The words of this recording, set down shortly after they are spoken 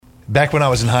Back when I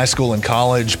was in high school and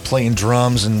college, playing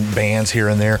drums and bands here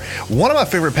and there, one of my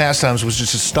favorite pastimes was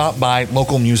just to stop by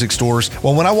local music stores.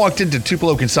 Well, when I walked into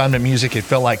Tupelo Consignment Music, it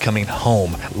felt like coming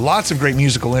home. Lots of great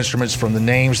musical instruments from the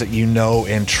names that you know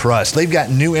and trust. They've got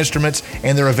new instruments,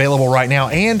 and they're available right now,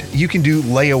 and you can do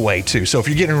layaway too. So if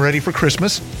you're getting ready for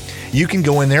Christmas, you can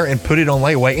go in there and put it on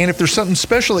layaway. And if there's something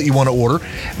special that you want to order,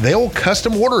 they'll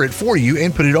custom order it for you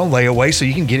and put it on layaway so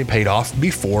you can get it paid off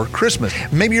before Christmas.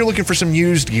 Maybe you're looking for some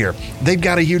used gear. They've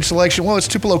got a huge selection. Well, it's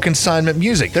Tupelo Consignment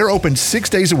Music. They're open 6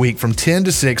 days a week from 10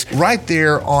 to 6 right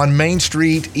there on Main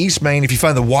Street, East Main. If you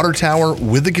find the water tower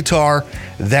with the guitar,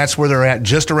 that's where they're at,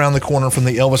 just around the corner from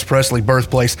the Elvis Presley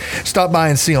birthplace. Stop by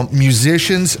and see them.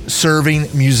 Musicians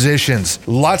serving musicians.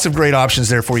 Lots of great options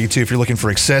there for you too if you're looking for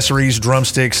accessories,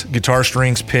 drumsticks, guitar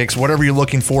strings, picks, whatever you're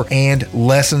looking for, and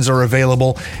lessons are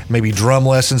available. Maybe drum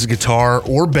lessons, guitar,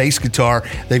 or bass guitar.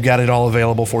 They've got it all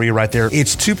available for you right there.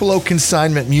 It's Tupelo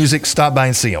Consignment Music. Stop by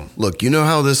and see them. Look, you know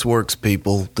how this works,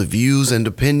 people. The views and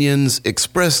opinions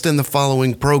expressed in the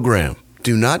following program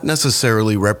do not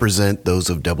necessarily represent those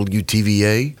of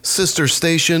WTVA, sister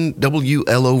station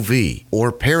WLOV,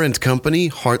 or parent company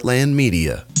Heartland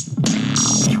Media.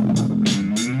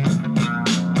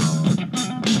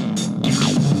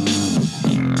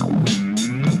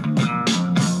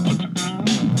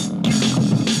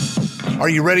 Are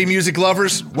you ready, music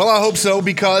lovers? Well, I hope so,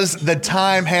 because the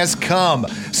time has come.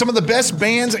 Some of the best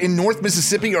bands in North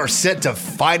Mississippi are set to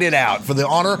fight it out for the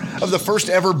honor of the first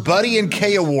ever Buddy and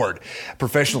Kay Award,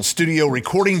 professional studio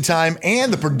recording time,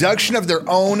 and the production of their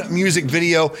own music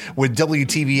video with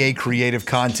WTVA creative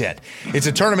content. It's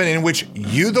a tournament in which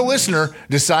you, the listener,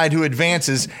 decide who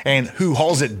advances and who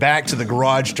hauls it back to the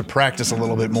garage to practice a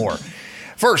little bit more.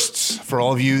 First, for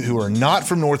all of you who are not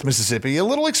from North Mississippi, a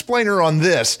little explainer on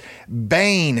this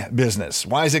Bain business.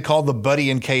 Why is it called the Buddy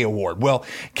and Kay Award? Well,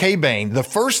 Kay Bain, the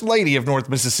first lady of North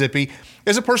Mississippi,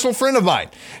 is a personal friend of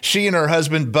mine. She and her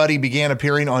husband, Buddy, began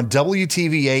appearing on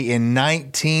WTVA in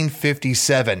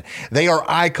 1957. They are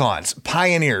icons,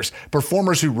 pioneers,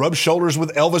 performers who rubbed shoulders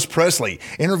with Elvis Presley,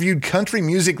 interviewed country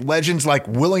music legends like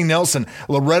Willie Nelson,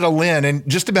 Loretta Lynn, and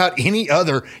just about any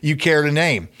other you care to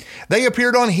name. They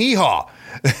appeared on Hee Haw.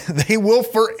 They will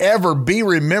forever be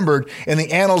remembered in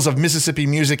the annals of Mississippi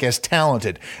music as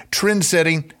talented,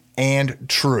 trend-setting, and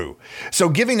true. So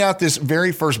giving out this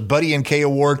very first Buddy and Kay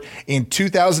Award in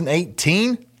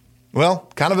 2018, well,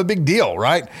 kind of a big deal,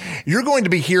 right? You're going to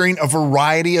be hearing a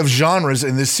variety of genres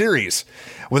in this series.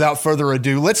 Without further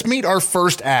ado, let's meet our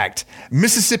first act,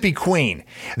 Mississippi Queen.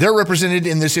 They're represented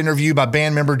in this interview by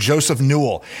band member Joseph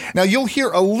Newell. Now, you'll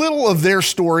hear a little of their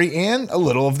story and a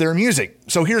little of their music.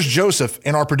 So here's Joseph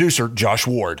and our producer, Josh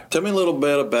Ward. Tell me a little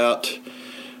bit about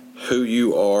who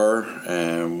you are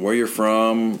and where you're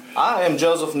from. I am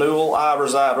Joseph Newell. I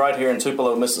reside right here in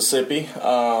Tupelo, Mississippi.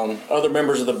 Other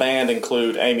members of the band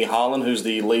include Amy Holland, who's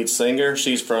the lead singer.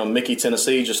 She's from Mickey,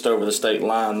 Tennessee, just over the state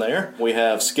line there. We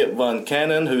have Skip Von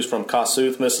Cannon, who's from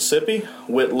Kossuth, Mississippi.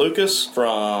 Whit Lucas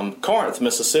from Corinth,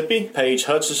 Mississippi. Paige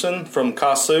Hutchison from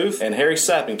Kossuth. And Harry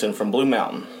Sappington from Blue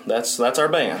Mountain. That's our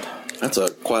band. That's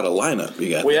quite a lineup you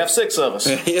got. We have 6 of us.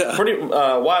 Yeah. Pretty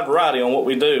wide variety on what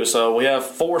we do. So we have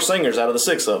 4 singers out of the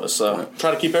 6 of us. So try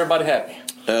to keep everybody happy.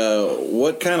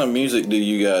 What kind of music do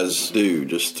you guys do?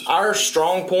 Just our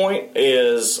strong point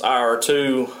is our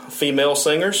 2 female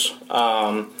singers.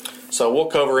 So we'll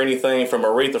cover anything from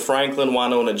Aretha Franklin,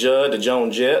 Wynonna Judd, to Joan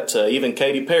Jett, to even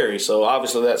Katy Perry. So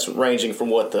obviously that's ranging from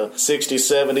the 60s,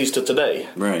 70s to today.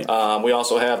 Right. We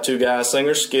also have 2 guy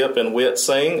singers, Skip and Whit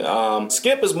sing.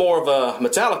 Skip is more of a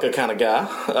Metallica kind of guy.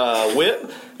 Whit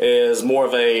is more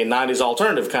of a 90s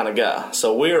alternative kind of guy.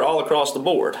 So we're all across the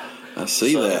board. I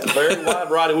see that. Very wide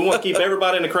variety. We want to keep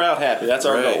everybody in the crowd happy. That's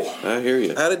our goal. I hear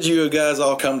you. How did you guys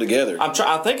all come together?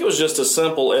 I think it was just as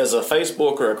simple as a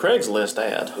Facebook or a Craigslist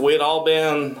ad. We had all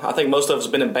been, I think most of us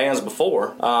have been in bands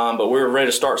before, but we were ready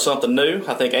to start something new.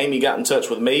 I think Amy got in touch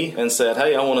with me and said,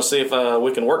 hey, I want to see if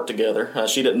we can work together.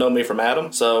 She didn't know me from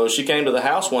Adam, so she came to the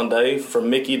house one day from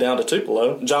Mickey down to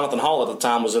Tupelo. Jonathan Hall at the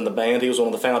time was in the band. He was one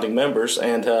of the founding members,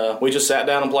 and we just sat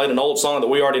down and played an old song that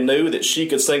we already knew that she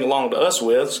could sing along to us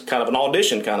with, kind of an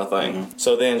audition kind of thing. Mm-hmm.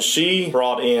 So then she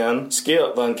brought in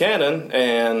Skip Von Cannon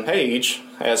and Paige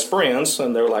as friends,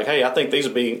 and they were like, hey, I think these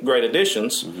would be great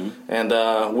additions. Mm-hmm. And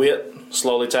Whit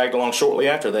slowly tagged along shortly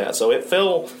after that. So it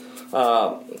fell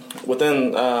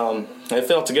it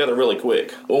fell together really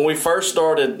quick. When we first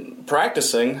started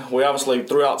practicing, we obviously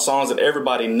threw out songs that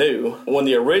everybody knew. When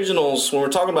we're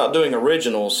talking about doing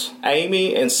originals,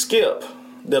 Amy and Skip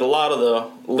did a lot of the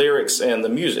lyrics and the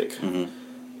music. Mm-hmm.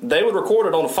 They would record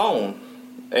it on the phone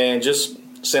and just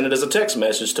send it as a text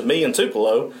message to me and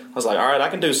Tupelo. I was like, all right, I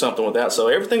can do something with that. So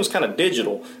everything was kind of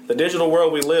digital, the digital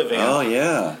world we live in. Oh,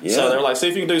 yeah. So they're like, see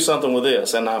if you can do something with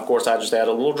this. And, of course, I just added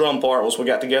a little drum part once we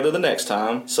got together the next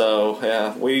time. So,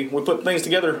 yeah, we put things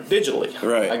together digitally,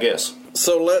 right, I guess.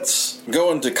 So let's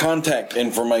go into contact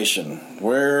information.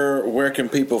 Where can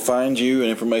people find you and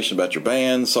information about your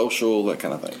band, social, that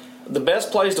kind of thing? The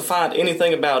best place to find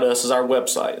anything about us is our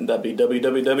website, and that'd be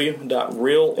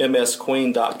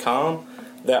www.realmsqueen.com.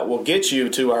 That will get you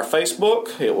to our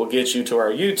Facebook. It will get you to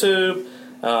our YouTube.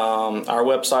 Our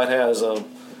website has a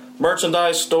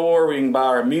merchandise store where you can buy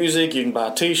our music, you can buy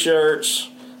T-shirts.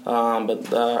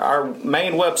 But our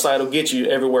main website will get you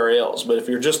everywhere else. But if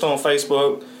you're just on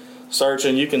Facebook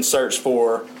searching, you can search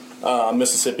for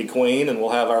Mississippi Queen, and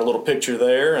we'll have our little picture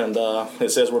there, and it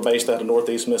says we're based out of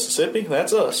Northeast Mississippi.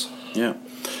 That's us. Yeah.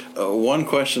 One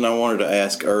question I wanted to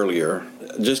ask earlier,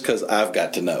 just because I've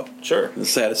got to know. Sure.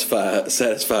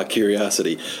 Satisfy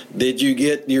curiosity. Did you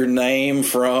get your name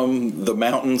from the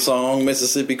mountain song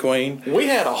Mississippi Queen? We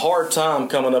had a hard time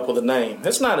coming up with a name.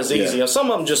 It's not as easy. Yeah. Some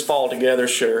of them just fall together,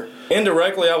 sure.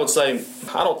 Indirectly, I would say,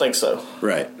 I don't think so.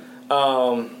 Right.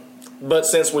 But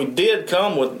since we did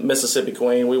come with Mississippi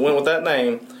Queen, we went with that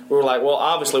name. We were like, well,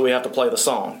 obviously we have to play the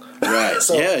song. Right.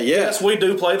 So, yeah. yes, we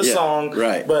do play the song.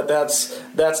 Right. But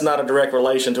that's not a direct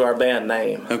relation to our band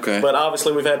name. Okay. But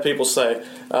obviously we've had people say,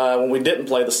 when we didn't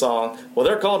play the song, well,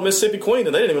 they're called Mississippi Queen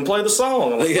and they didn't even play the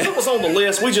song. I'm like, well, it was on the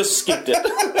list. We just skipped it.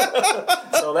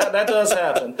 So that does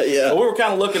happen. Yeah. But we were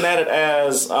kind of looking at it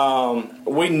as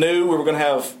we knew we were going to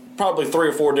have probably 3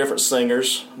 or 4 different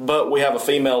singers, but we have a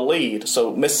female lead.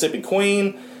 So Mississippi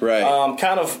Queen, right.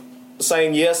 Kind of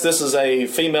saying, yes, this is a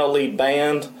female lead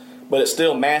band, but it's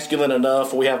still masculine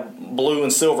enough. We have blue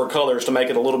and silver colors to make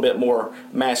it a little bit more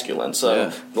masculine.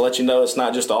 So to let you know it's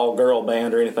not just an all-girl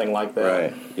band or anything like that.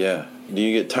 Right, yeah. Do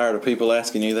you get tired of people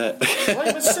asking you that?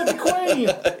 Play Mississippi Queen.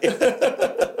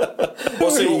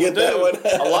 Well, see, you get that one?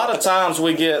 A lot of times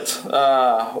we get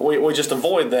we just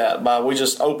avoid that we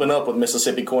just open up with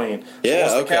Mississippi Queen. Yeah,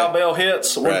 so once the cowbell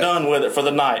hits, we're done with it for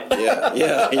the night.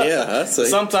 Yeah. I see.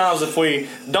 Sometimes if we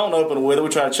don't open with it, we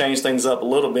try to change things up a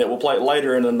little bit. We'll play it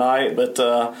later in the night, but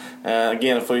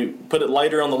again, if we put it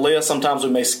later on the list, sometimes we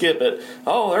may skip it.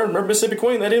 Oh, they're Mississippi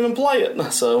Queen. They didn't even play it.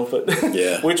 So, but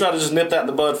we try to just nip that in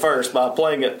the bud first by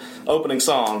playing it opening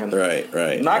song and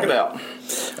knock it out.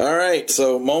 All right,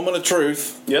 so moment of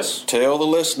truth. Yes. Tell the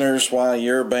listeners why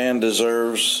your band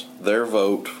deserves their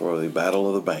vote for the Battle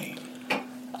of the Band.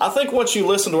 I think once you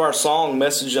listen to our song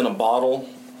 "Message in a Bottle,"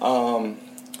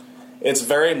 it's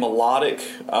very melodic.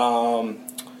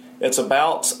 It's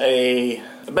about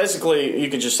basically you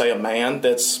could just say a man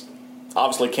that's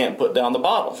obviously can't put down the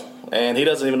bottle, and he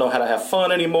doesn't even know how to have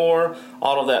fun anymore.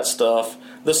 All of that stuff.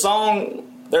 The song.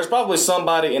 There's probably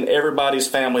somebody in everybody's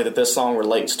family that this song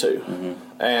relates to. Mm-hmm.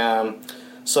 And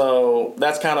so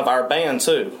that's kind of our band,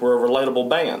 too. We're a relatable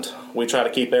band. We try to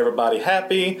keep everybody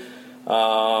happy,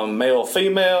 male,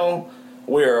 female.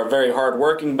 We're a very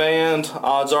hard-working band.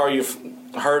 Odds are you've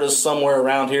heard us somewhere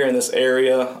around here in this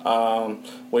area.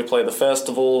 We play the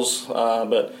festivals.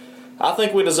 But I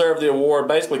think we deserve the award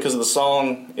basically because of the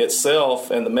song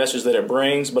itself and the message that it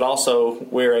brings, but also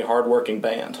we're a hard-working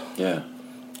band. Yeah.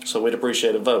 So we'd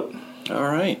appreciate a vote. All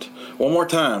right. One more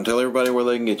time. Tell everybody where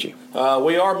they can get you.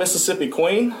 We are Mississippi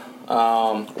Queen.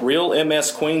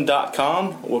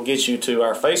 RealMSQueen.com will get you to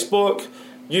our Facebook,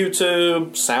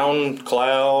 YouTube,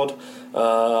 SoundCloud,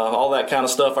 all that kind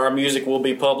of stuff. Our music will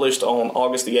be published on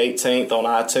August the 18th on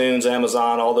iTunes,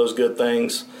 Amazon, all those good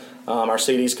things. Our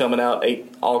CD's coming out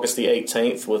August the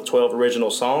 18th with 12 original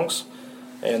songs.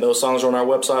 And those songs are on our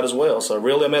website as well. So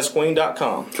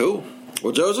RealMSQueen.com. Cool.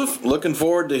 Well, Joseph, looking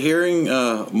forward to hearing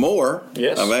more.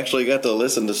 Yes. I've actually got to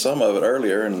listen to some of it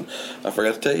earlier, and I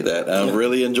forgot to tell you that. I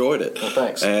really enjoyed it. Well,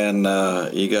 thanks. And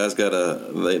you guys got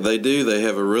they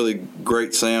have a really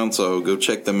great sound, so go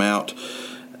check them out.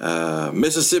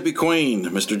 Mississippi Queen,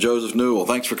 Mr. Joseph Newell,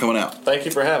 thanks for coming out. Thank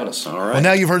you for having us. All right. Well,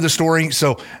 now you've heard the story,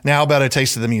 so now about a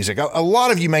taste of the music. A lot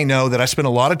of you may know that I spent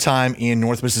a lot of time in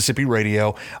North Mississippi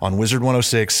radio on Wizard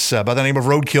 106 by the name of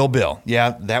Roadkill Bill.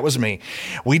 Yeah, that was me.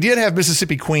 We did have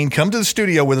Mississippi Queen come to the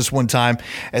studio with us one time,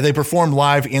 and they performed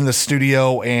live in the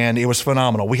studio, and it was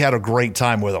phenomenal. We had a great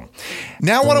time with them.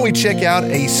 Now why don't we check out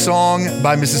a song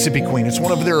by Mississippi Queen. It's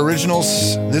one of their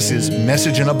originals. This is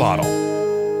Message in a Bottle.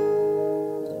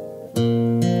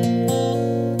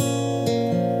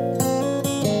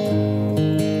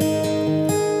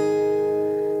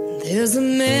 There's a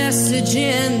message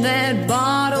in that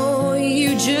bottle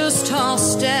you just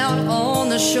tossed out on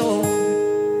the shore,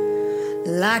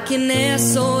 like an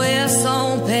SOS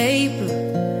on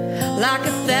paper, like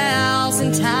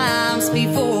 1,000 times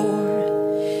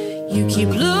before. You keep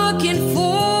looking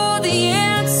for the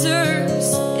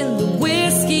answers, and the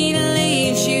whiskey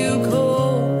leaves you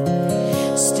cold.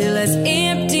 Still as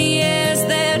empty as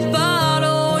that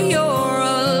bottle, you're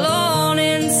alone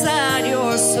inside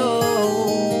your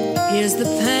soul. Here's the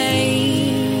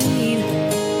pain,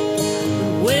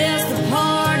 where's the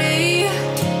party?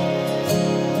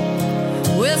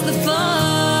 Where's the fun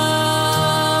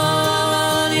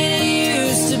it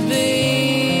used to be?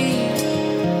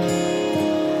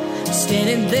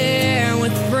 Standing there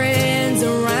with friends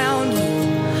around you,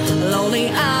 lonely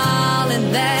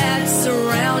island that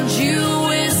surrounds you,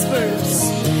 whispers,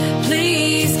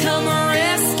 please come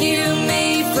rescue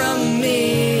me from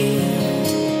me.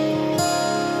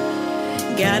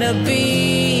 Gotta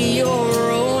be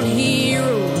your own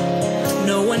hero,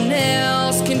 no one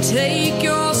else can take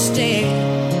your stand.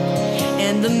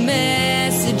 And the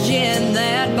message in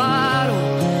that bottle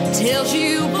tells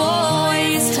you, boy,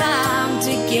 it's time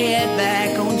to get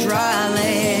back on dry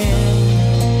land.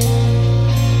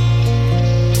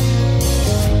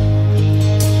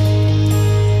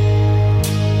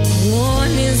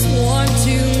 One is one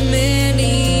too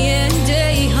many, and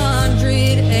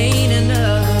 100 ain't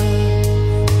enough.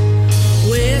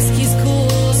 Whiskey's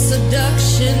cool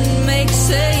seduction makes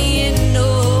saying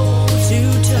no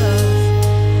too tough.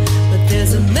 But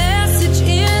there's a message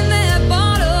in that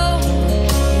bottle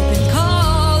you've been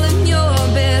calling your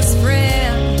best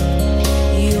friend.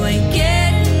 You ain't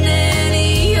getting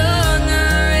any younger,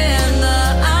 and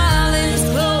the island's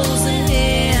closing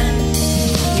in.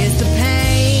 Here's the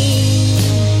pain,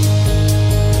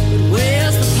 but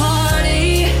where's the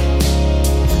party?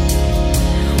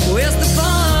 Where's the fun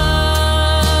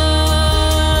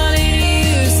it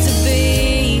used to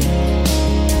be?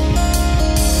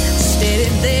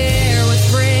 Standing there with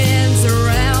friends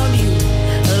around you,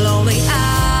 a lonely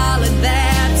island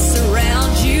that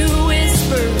surrounds you,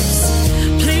 whispers,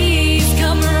 please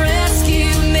come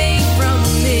rescue me from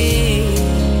me.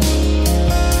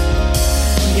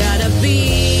 Gotta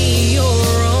be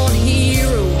your own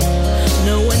hero,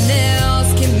 no one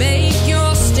else can make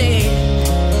your stand.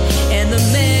 And the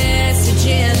message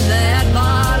in that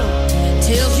bottle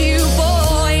tells you,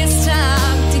 boy, it's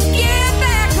time to get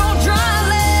back on dry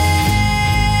land.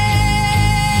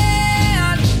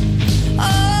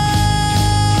 Oh,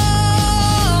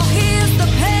 here's the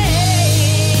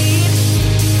pain,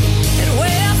 and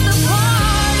where's the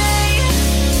party?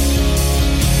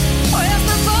 Where's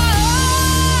the fun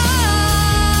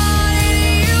it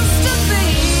used to be?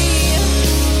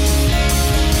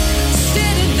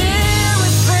 Sitting there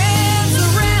with friends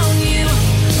around you,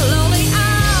 a lonely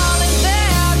island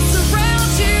that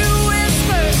surrounds you,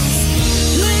 whispers,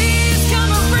 please come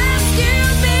and rescue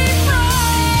me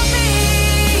from me.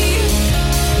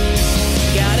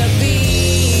 Gotta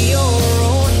be your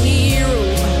own hero,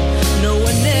 no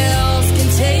one else can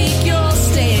take your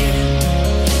stand.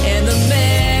 And the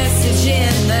message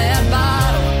in that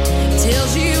bottle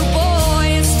tells you, boy,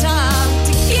 it's time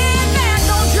to get back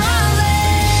on dry land.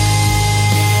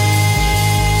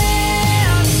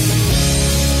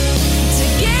 To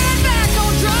get back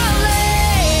on dry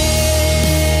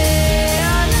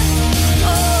land. Oh.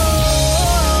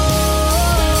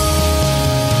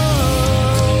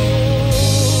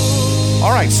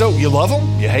 All right, so you love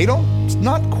them? You hate them? It's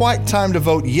not quite time to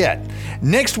vote yet.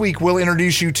 Next week, we'll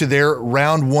introduce you to their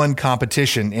round one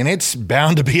competition, and it's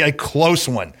bound to be a close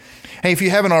one. Hey, if you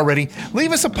haven't already,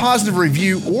 leave us a positive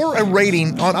review or a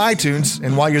rating on iTunes,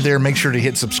 and while you're there, make sure to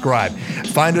hit subscribe.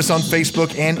 Find us on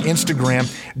Facebook and Instagram,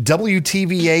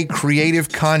 WTVA Creative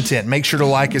Content. Make sure to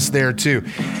like us there, too.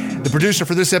 The producer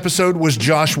for this episode was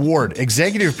Josh Ward.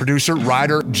 Executive producer,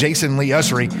 writer Jason Lee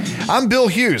Ussery. I'm Bill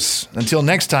Hughes. Until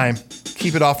next time,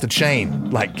 keep it off the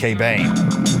chain like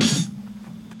K-Bane.